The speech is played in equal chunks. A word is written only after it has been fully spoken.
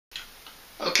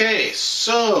Okay,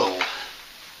 so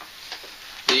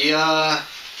the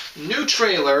new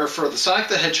trailer for the Sonic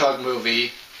the Hedgehog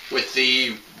movie with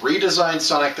the redesigned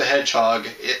Sonic the Hedgehog,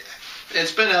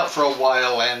 it's been out for a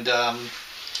while, and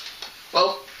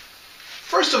well,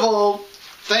 first of all,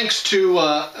 thank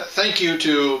you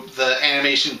to the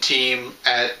animation team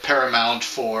at Paramount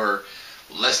for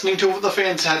listening to what the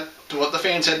fans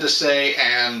had to say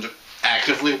and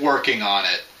actively working on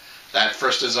it. That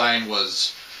first design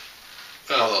was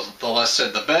the less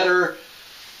said the better.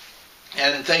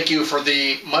 And thank you for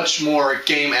the much more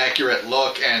game accurate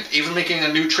look and even making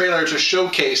a new trailer to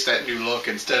showcase that new look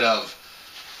instead of,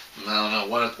 I don't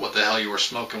know what the hell you were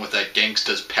smoking with that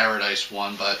Gangsta's Paradise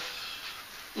one, but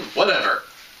whatever.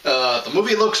 The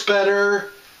movie looks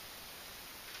better,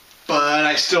 but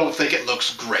I still don't think it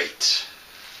looks great.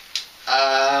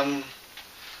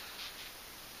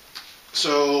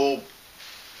 So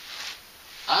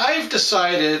I've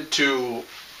decided to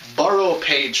borrow a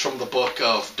page from the book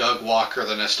of Doug Walker,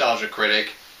 the Nostalgia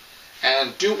Critic,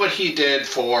 and do what he did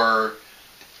for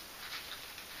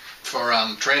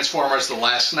Transformers The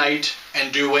Last Night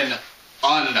and do an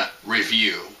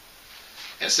un-review.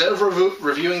 Instead of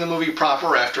reviewing the movie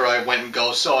proper after I went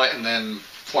and saw it and then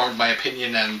formed my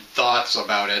opinion and thoughts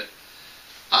about it,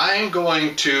 I'm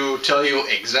going to tell you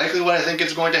exactly what I think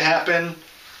is going to happen,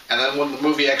 and then when the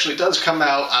movie actually does come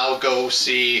out, I'll go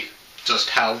see just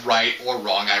how right or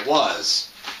wrong I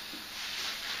was.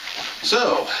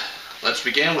 So, let's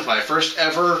begin with my first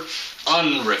ever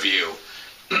un-review.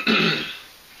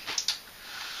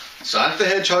 Sonic the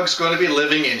Hedgehog's going to be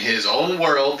living in his own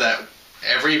world that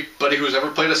everybody who's ever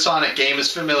played a Sonic game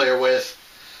is familiar with.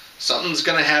 Something's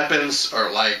going to happen,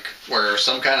 or like where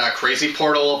some kind of crazy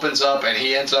portal opens up and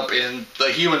he ends up in the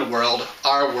human world,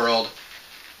 our world,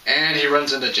 and he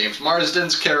runs into James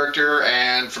Marsden's character,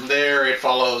 and from there it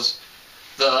follows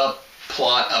the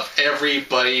plot of every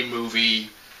buddy movie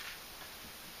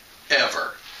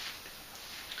ever.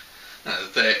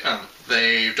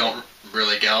 They don't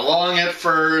really get along at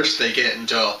first. They get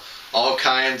into all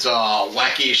kinds of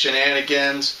wacky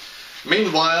shenanigans.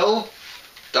 Meanwhile,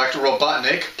 Dr.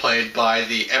 Robotnik, played by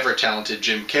the ever-talented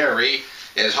Jim Carrey,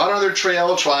 is hot on their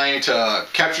trail trying to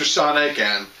capture Sonic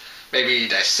and maybe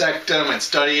dissect him and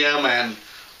study him and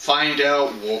find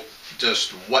out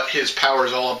just what his power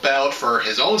is all about for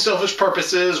his own selfish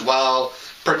purposes while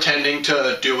pretending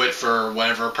to do it for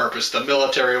whatever purpose the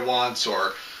military wants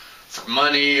or for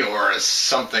money or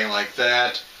something like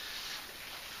that.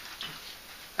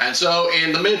 And so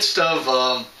in the midst of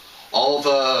all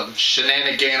the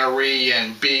shenaniganery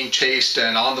and being chased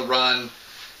and on the run,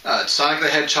 Sonic the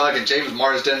Hedgehog and James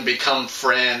Marsden become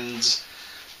friends.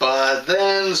 But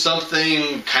then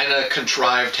something kind of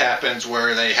contrived happens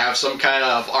where they have some kind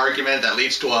of argument that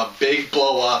leads to a big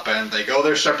blow up and they go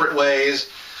their separate ways,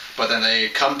 but then they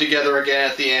come together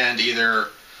again at the end, either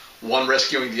one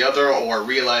rescuing the other or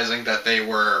realizing that they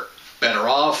were better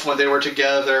off when they were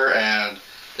together, and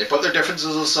they put their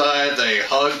differences aside, they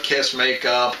hug, kiss, make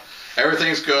up,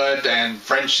 everything's good, and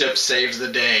friendship saves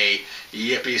the day.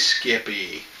 Yippee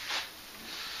skippy.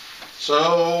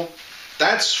 So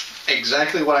that's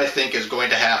exactly what I think is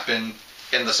going to happen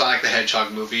in the Sonic the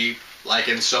Hedgehog movie, like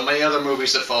in so many other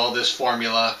movies that follow this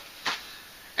formula.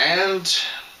 And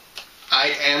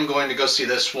I am going to go see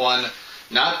this one,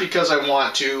 not because I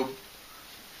want to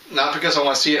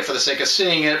see it for the sake of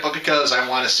seeing it, but because I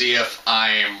want to see if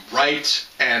I'm right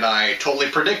and I totally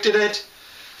predicted it,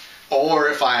 or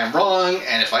if I am wrong,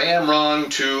 and if I am wrong,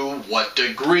 to what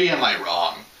degree am I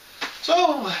wrong.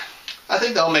 So I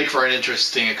think that'll make for an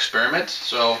interesting experiment.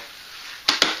 So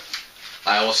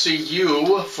I will see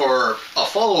you for a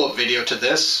follow-up video to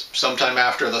this sometime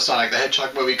after the Sonic the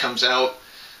Hedgehog movie comes out.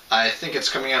 I think it's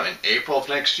coming out in April of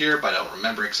next year, but I don't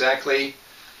remember exactly.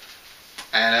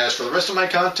 And as for the rest of my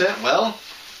content, well,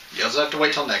 you'll just have to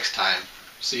wait till next time.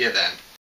 See you then.